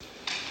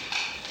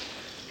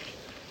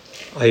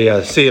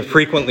I say it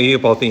frequently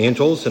about the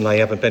angels, and I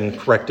haven't been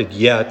corrected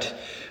yet.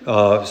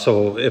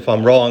 So if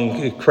I'm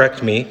wrong,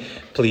 correct me,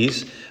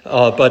 please.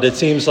 But it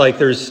seems like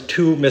there's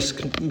two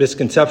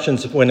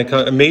misconceptions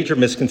major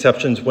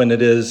misconceptions when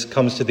it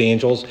comes to the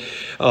angels.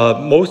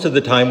 Most of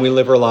the time, we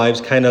live our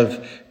lives kind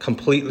of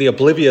completely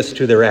oblivious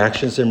to their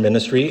actions and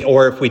ministry,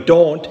 or if we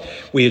don't,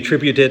 we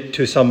attribute it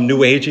to some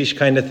New Age-ish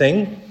kind of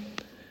thing.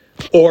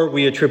 Or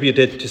we attribute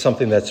it to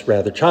something that's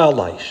rather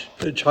childlike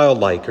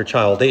or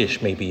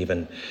childish, maybe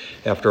even.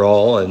 After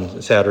all,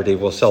 on Saturday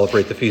we'll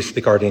celebrate the Feast of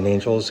the Guardian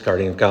Angels,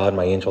 Guardian of God,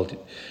 my angel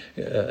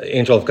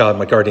of God,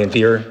 my guardian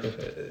dear.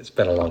 It's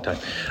been a long time.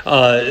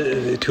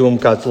 To whom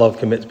God's love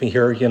commits me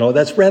here.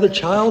 That's rather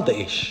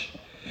childish.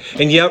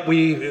 And yet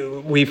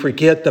we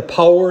forget the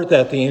power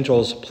that the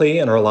angels play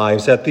in our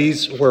lives, that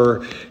these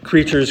were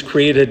creatures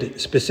created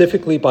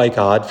specifically by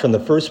God from the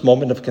first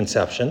moment of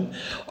conception.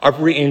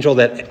 Every angel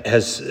that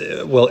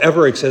will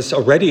ever exist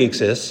already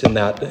exists in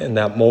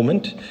that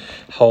moment.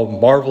 How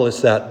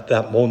marvelous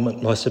that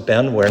moment must have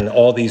been when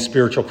all these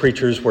spiritual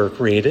creatures were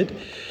created.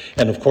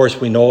 And of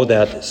course, we know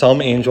that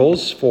some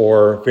angels,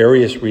 for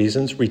various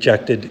reasons,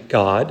 rejected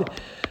God.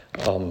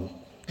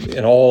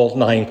 In all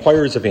 9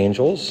 choirs of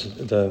angels,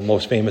 the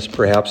most famous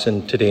perhaps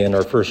today in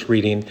our first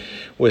reading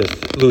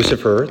with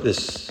Lucifer,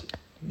 this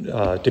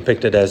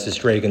depicted as this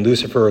dragon.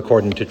 Lucifer,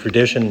 according to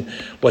tradition,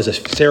 was a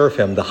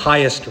seraphim, the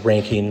highest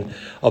ranking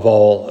of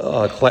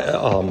all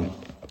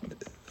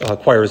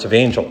choirs of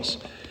angels.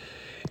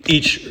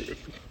 Each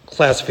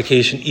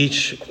classification,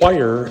 each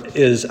choir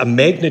is a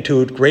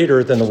magnitude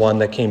greater than the one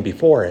that came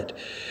before it.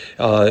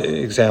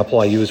 Example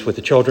I use with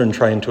the children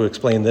trying to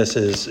explain this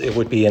is it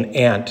would be an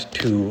ant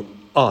to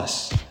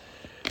us.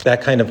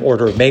 That kind of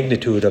order of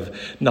magnitude of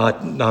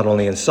not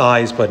only in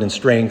size but in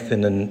strength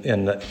and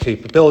in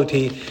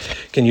capability.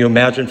 Can you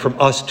imagine from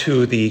us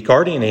to the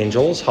guardian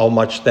angels how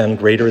much then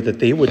greater that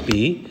they would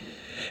be?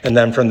 And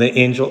then from the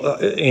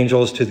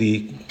angels to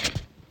the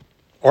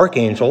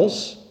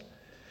archangels,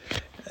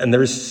 and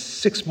there's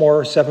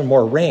 7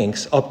 more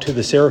ranks up to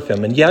the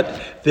seraphim, and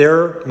yet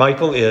there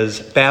Michael is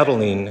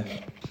battling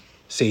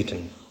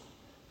Satan,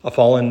 a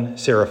fallen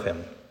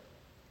seraphim.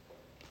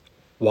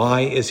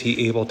 Why is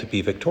he able to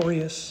be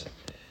victorious?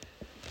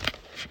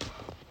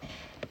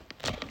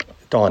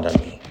 It dawned on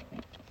me.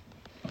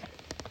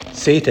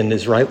 Satan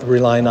is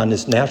relying on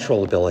his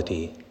natural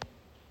ability.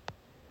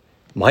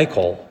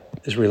 Michael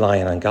is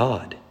relying on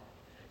God.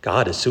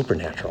 God is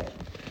supernatural.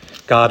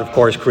 God, of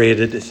course,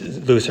 created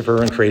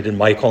Lucifer and created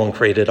Michael and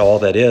created all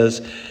that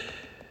is.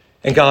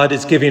 And God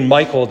is giving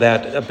Michael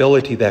that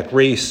ability, that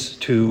grace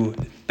to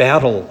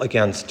battle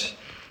against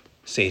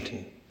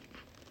Satan.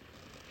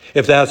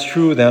 If that's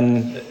true,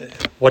 then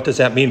what does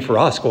that mean for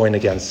us going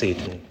against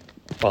Satan?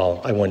 Well,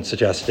 I wouldn't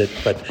suggest it,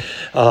 but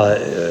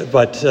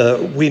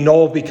we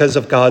know because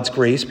of God's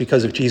grace,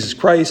 because of Jesus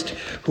Christ,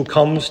 who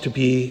comes to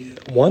be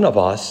one of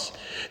us,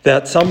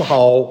 that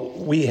somehow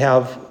we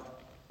have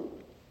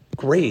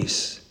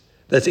grace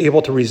that's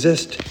able to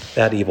resist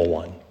that evil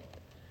one.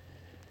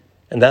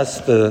 And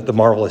that's the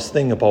marvelous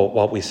thing about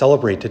what we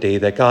celebrate today,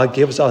 that God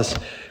gives us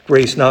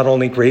grace, not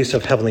only grace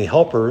of heavenly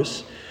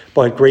helpers,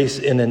 but grace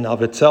in and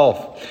of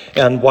itself.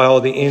 And while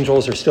the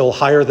angels are still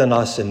higher than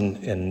us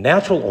in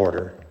natural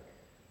order,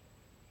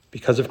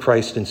 because of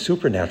Christ in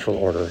supernatural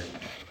order,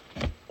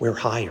 we're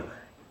higher.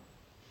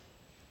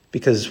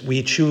 Because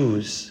we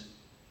choose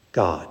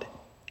God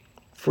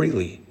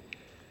freely.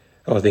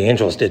 Oh, the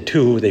angels did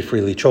too. They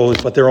freely chose,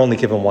 but they're only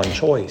given one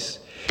choice.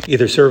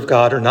 Either serve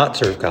God or not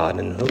serve God.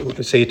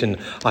 And Satan,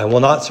 I will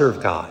not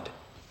serve God.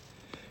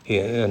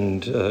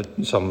 And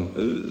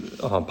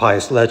some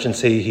pious legends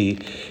say he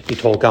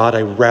told God,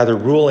 I'd rather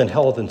rule in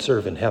hell than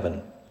serve in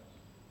heaven.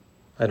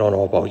 I don't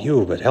know about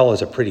you, but hell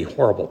is a pretty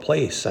horrible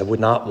place. I would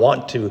not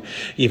want to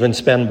even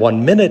spend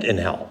 1 minute in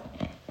hell.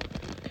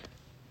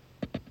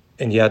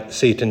 And yet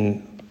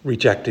Satan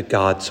rejected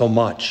God so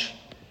much.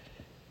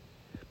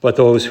 But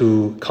those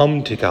who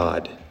come to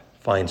God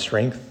find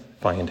strength,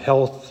 find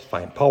health,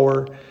 find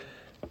power,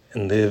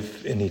 and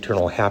live in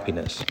eternal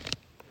happiness.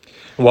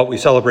 And what we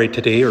celebrate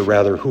today, or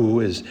rather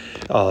who, is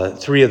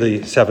 3 of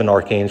the 7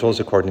 archangels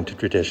according to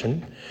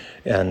tradition.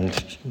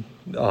 And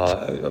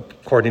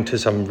according to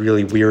some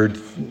really weird,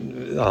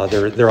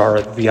 there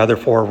are the other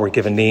 4 were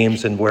given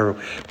names and where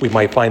we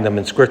might find them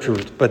in Scripture,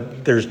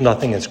 but there's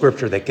nothing in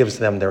Scripture that gives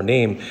them their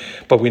name.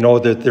 But we know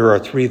that there are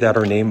 3 that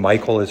are named.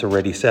 Michael, as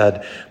already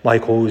said,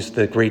 Michael, who's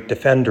the great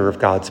defender of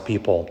God's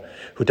people,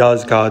 who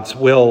does God's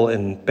will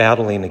in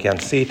battling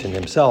against Satan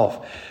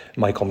himself.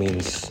 Michael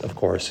means, of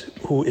course,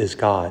 who is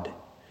God?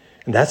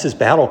 And that's his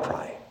battle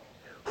cry.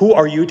 Who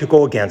are you to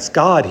go against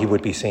God, he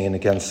would be saying,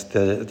 against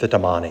the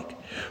demonic.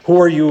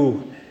 Who are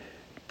you,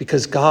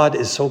 because God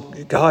is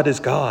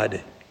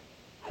God.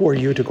 Who are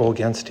you to go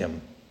against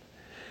him?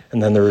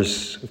 And then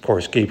there's, of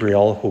course,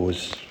 Gabriel, who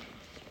is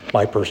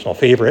my personal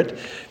favorite,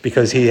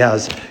 because he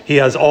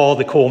has all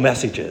the cool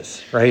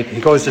messages, right?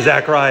 He goes to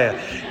Zechariah,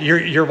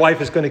 your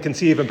wife is going to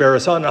conceive and bear a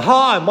son.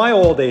 Aha, in my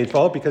old age,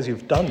 well, because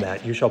you've done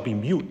that, you shall be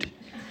mute.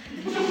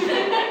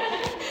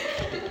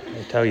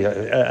 tell you,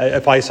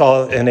 if I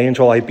saw an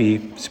angel, I'd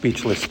be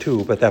speechless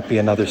too, but that'd be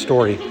another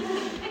story.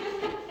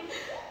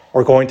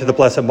 Or going to the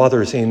Blessed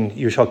Mother, saying,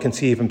 you shall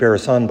conceive and bear a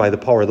son by the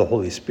power of the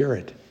Holy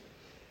Spirit.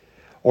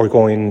 Or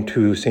going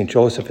to St.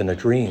 Joseph in a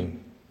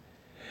dream.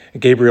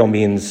 Gabriel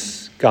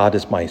means God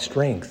is my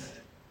strength.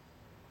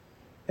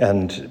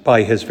 And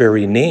by his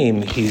very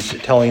name, he's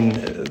telling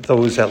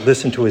those that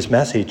listen to his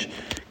message,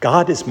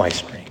 God is my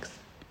strength.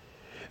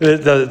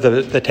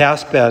 The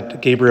task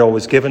that Gabriel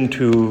was giving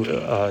to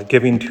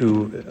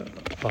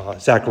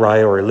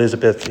Zechariah or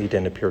Elizabeth, he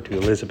didn't appear to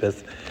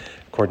Elizabeth,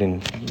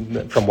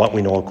 from what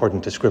we know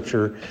according to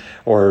Scripture,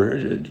 or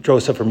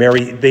Joseph or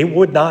Mary, they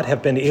would not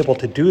have been able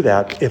to do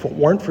that if it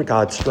weren't for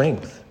God's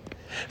strength.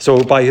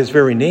 So by his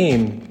very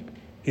name,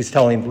 he's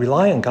telling,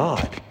 rely on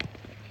God,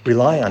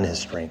 rely on his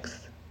strength.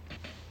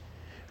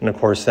 And of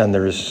course, then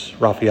there's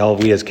Raphael.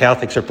 We as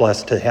Catholics are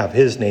blessed to have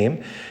his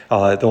name.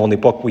 The only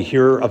book we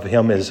hear of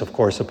him is, of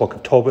course, the Book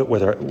of Tobit,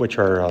 which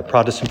our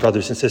Protestant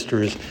brothers and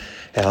sisters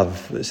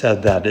have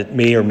said that it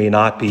may or may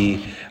not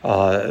be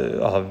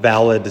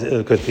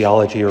valid, good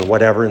theology or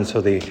whatever, and so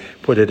they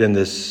put it in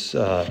this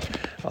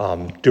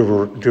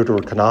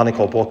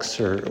deuterocanonical books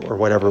or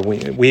whatever.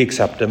 We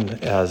accept them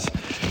as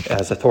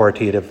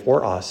authoritative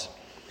for us.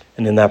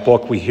 And in that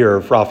book, we hear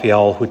of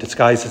Raphael, who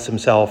disguises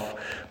himself,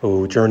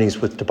 who journeys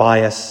with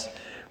Tobias,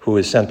 who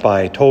is sent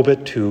by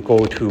Tobit to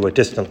go to a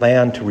distant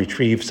land to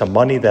retrieve some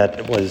money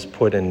that was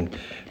put in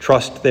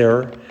trust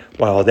there.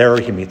 While there,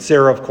 he meets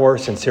Sarah, of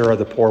course, and Sarah,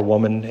 the poor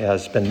woman,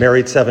 has been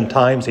married 7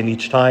 times, and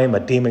each time a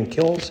demon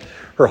kills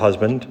her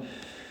husband.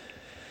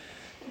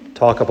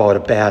 Talk about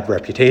a bad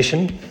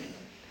reputation.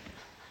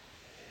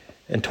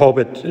 And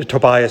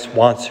Tobias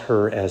wants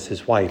her as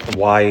his wife, and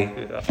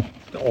why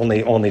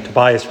only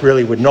Tobias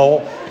really would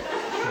know.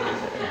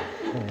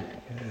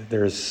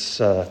 There's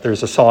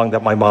a song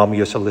that my mom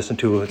used to listen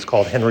to. It's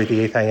called Henry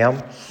VIII I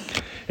Am.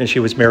 And she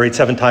was married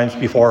 7 times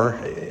before,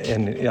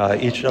 and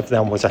each of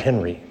them was a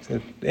Henry.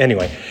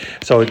 Anyway,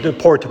 so the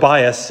poor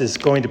Tobias is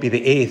going to be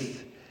the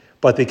 8th,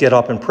 but they get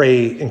up and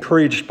pray,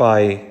 encouraged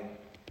by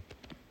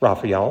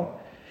Raphael,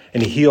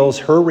 and he heals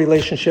her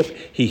relationship.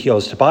 He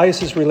heals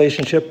Tobias's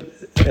relationship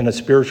in a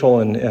spiritual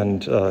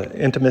and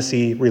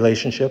intimacy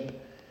relationship.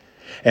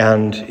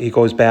 And he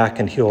goes back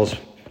and heals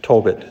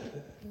Tobit,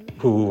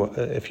 who,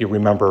 if you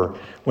remember,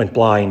 went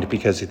blind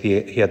because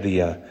he had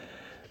the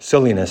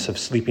silliness of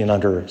sleeping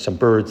under some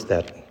birds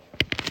that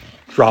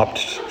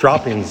dropped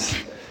droppings.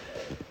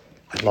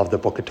 I love the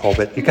Book of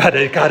Tobit. You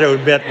gotta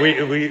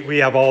admit, we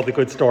have all the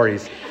good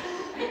stories.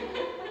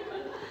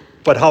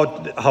 But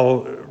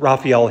how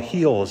Raphael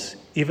heals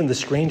even the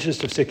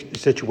strangest of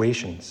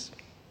situations.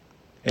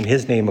 And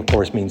his name, of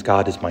course, means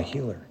God is my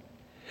healer.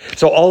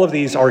 So all of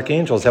these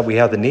archangels that we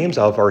have the names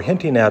of are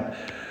hinting at,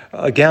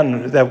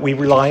 again, that we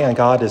rely on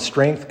God as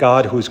strength,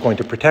 God who's going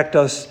to protect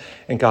us,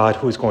 and God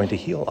who's going to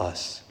heal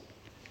us.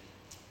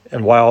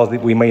 And while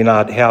we may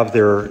not have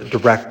their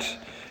direct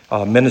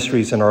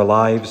ministries in our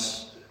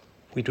lives,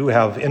 we do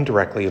have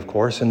indirectly, of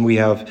course, and we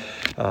have,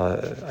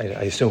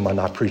 I assume I'm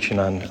not preaching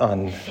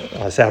on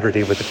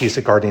Saturday with the Feast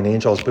of Guardian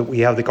Angels, but we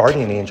have the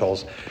guardian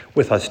angels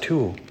with us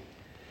too,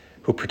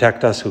 who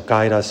protect us, who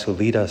guide us, who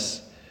lead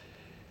us.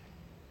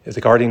 If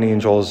the guardian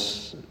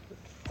angels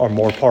are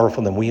more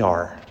powerful than we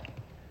are,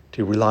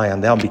 to rely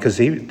on them, because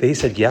they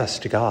said yes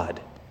to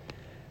God.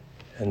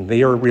 And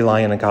they are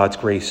relying on God's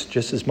grace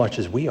just as much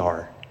as we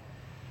are,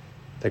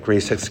 the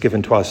grace that's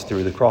given to us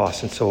through the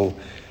cross. And so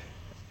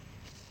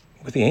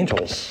with the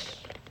angels,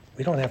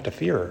 we don't have to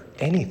fear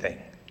anything.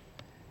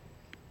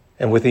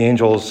 And with the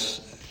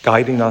angels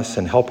guiding us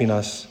and helping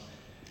us,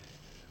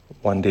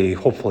 one day,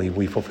 hopefully,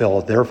 we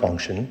fulfill their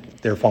function.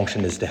 Their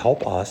function is to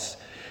help us,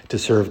 to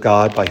serve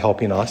God by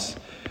helping us,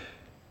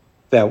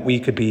 that we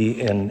could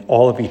be in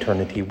all of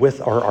eternity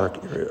with all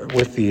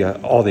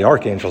the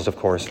archangels, of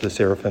course, the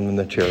seraphim and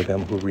the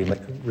cherubim who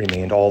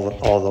remained,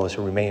 all those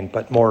who remained,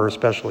 but more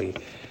especially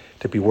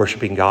to be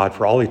worshiping God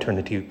for all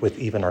eternity with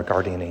even our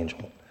guardian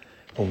angel,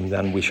 whom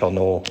then we shall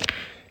know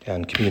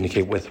and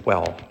communicate with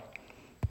well.